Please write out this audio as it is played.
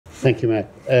Thank you, Matt.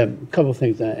 A couple of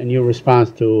things in your response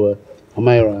to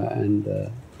Humaira and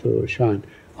to Sean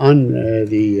on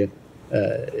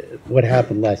what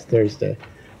happened last Thursday.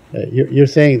 You're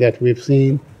saying that we've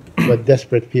seen what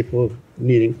desperate people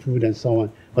needing food and so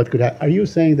on. What could are you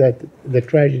saying that the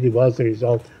tragedy was the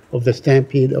result of the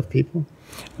stampede of people?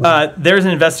 There's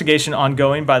an investigation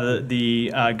ongoing by the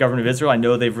government of Israel. I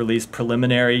know they've released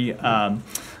preliminary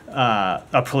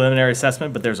a preliminary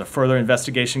assessment, but there's a further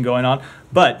investigation going on.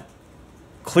 But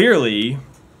clearly,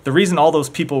 the reason all those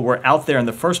people were out there in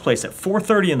the first place at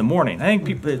 4:30 in the morning, I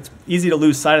think it's easy to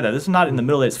lose sight of that. This is not in the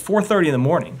middle of the day. It's 4:30 in the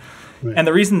morning. Right. And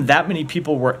the reason that many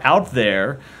people were out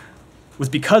there was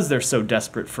because they're so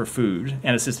desperate for food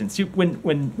and assistance.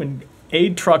 When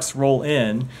aid trucks roll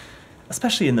in,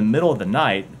 especially in the middle of the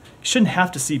night, you shouldn't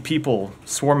have to see people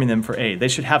swarming them for aid. They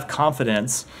should have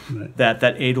confidence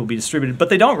that aid will be distributed. But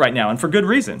they don't right now, and for good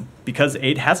reason, because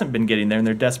aid hasn't been getting there, and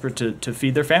they're desperate to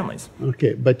feed their families.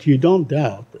 Okay, but you don't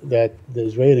doubt that the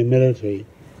Israeli military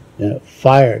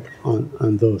fired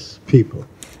on those people?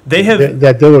 They have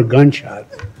that there were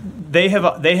gunshots. They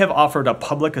have offered a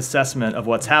public assessment of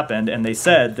what's happened, and they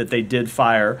said that they did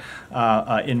fire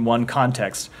in one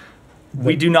context.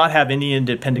 We do not have any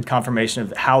independent confirmation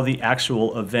of how the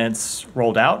actual events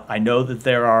rolled out. I know that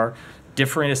there are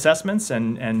differing assessments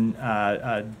and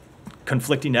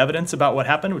conflicting evidence about what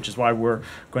happened, which is why we're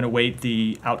going to wait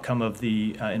the outcome of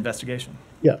the investigation.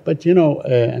 Yeah, but you know,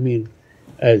 I mean,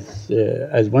 as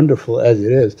wonderful as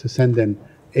it is to send in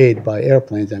aid by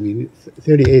airplanes, I mean,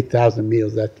 38,000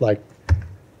 meals, that's like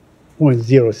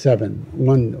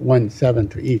 0.0717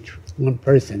 to each one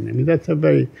person. I mean, that's a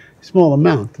very small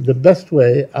amount. The best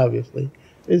way, obviously,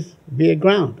 is via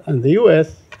ground. And the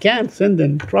U.S. can't send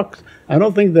in trucks. I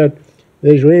don't think that the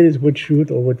Israelis would shoot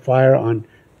or would fire on,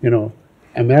 you know,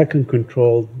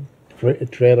 American-controlled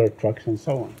trailer trucks and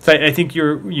so on. So I think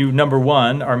you number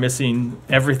one are missing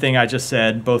everything I just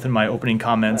said, both in my opening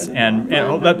comments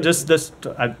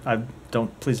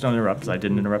please don't interrupt, because I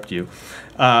didn't interrupt you,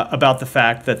 about the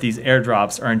fact that these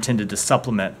airdrops are intended to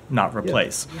supplement, not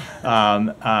replace.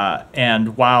 Yes.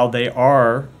 And while they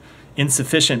are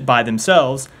insufficient by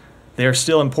themselves, they are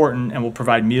still important and will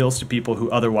provide meals to people who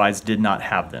otherwise did not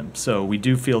have them. So we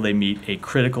do feel they meet a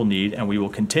critical need, and we will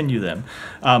continue them.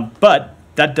 But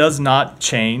that does not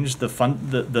change the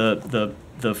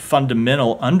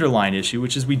fundamental underlying issue,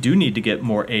 which is we do need to get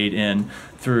more aid in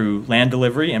through land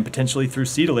delivery and potentially through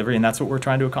sea delivery, and that's what we're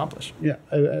trying to accomplish. Yeah.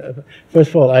 First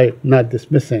of all, I'm not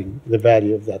dismissing the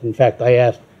value of that. In fact, I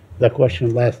asked that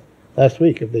question last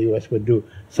week if the U.S. would do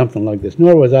something like this.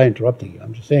 Nor was I interrupting you.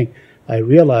 I'm just saying I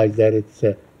realize that it's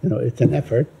it's an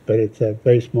effort, but it's a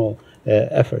very small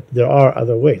effort. There are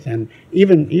other ways, and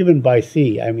even by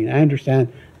sea. I mean, I understand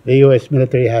the U.S.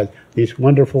 military has these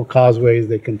wonderful causeways.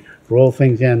 They can roll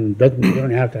things in. You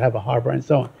don't have to have a harbor and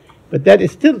so on. But that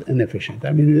is still inefficient.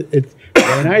 I mean, it's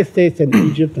the United States and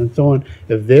Egypt and so on.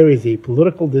 If there is a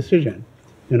political decision,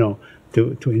 you know,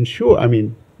 to ensure, I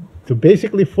mean, to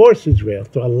basically force Israel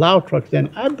to allow trucks in,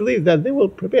 I believe that they will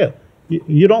prevail.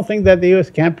 You don't think that the U.S.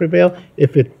 can prevail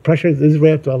if it pressures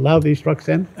Israel to allow these trucks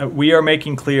in? We are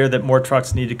making clear that more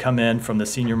trucks need to come in from the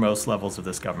senior-most levels of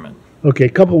this government. Okay, a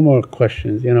couple more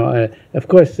questions. You know, of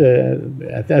course,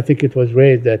 I think it was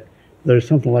raised that there's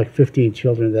something like 15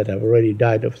 children that have already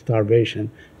died of starvation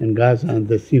in Gaza, and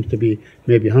there seems to be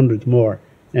maybe hundreds more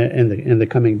in the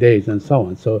coming days and so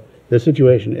on. So the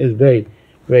situation is very,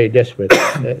 very desperate.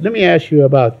 Let me ask you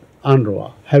about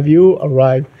UNRWA. Have you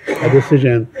arrived at a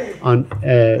decision on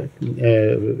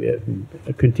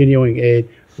continuing aid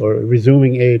or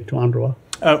resuming aid to UNRWA?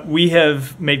 We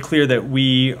have made clear that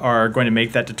we are going to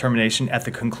make that determination at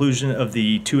the conclusion of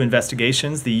the 2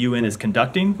 investigations the UN is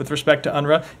conducting with respect to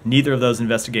UNRWA. Neither of those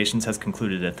investigations has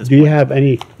concluded at this point. Do you have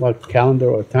any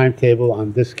calendar or timetable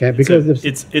on this camp? Because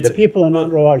the people in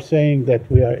UNRWA are saying that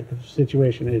the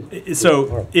situation is...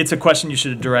 So it's a question you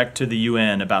should direct to the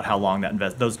UN about how long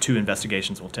those 2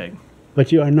 investigations will take.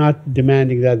 But you are not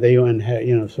demanding that the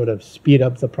UN, sort of speed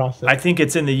up the process? I think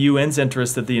it's in the UN's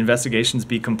interest that the investigations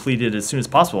be completed as soon as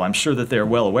possible. I'm sure that they're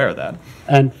well aware of that.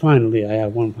 And finally, I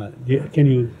have one. Can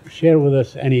you share with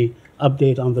us any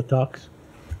update on the talks?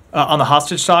 On the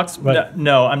hostage talks? Right.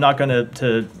 No, I'm not going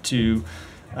to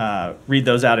read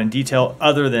those out in detail,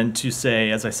 other than to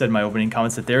say, as I said in my opening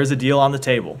comments, that there is a deal on the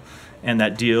table, and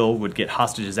that deal would get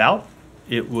hostages out.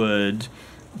 It would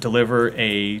deliver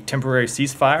a temporary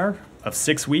ceasefire of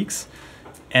 6 weeks,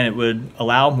 and it would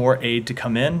allow more aid to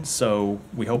come in, so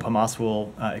we hope Hamas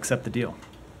will accept the deal.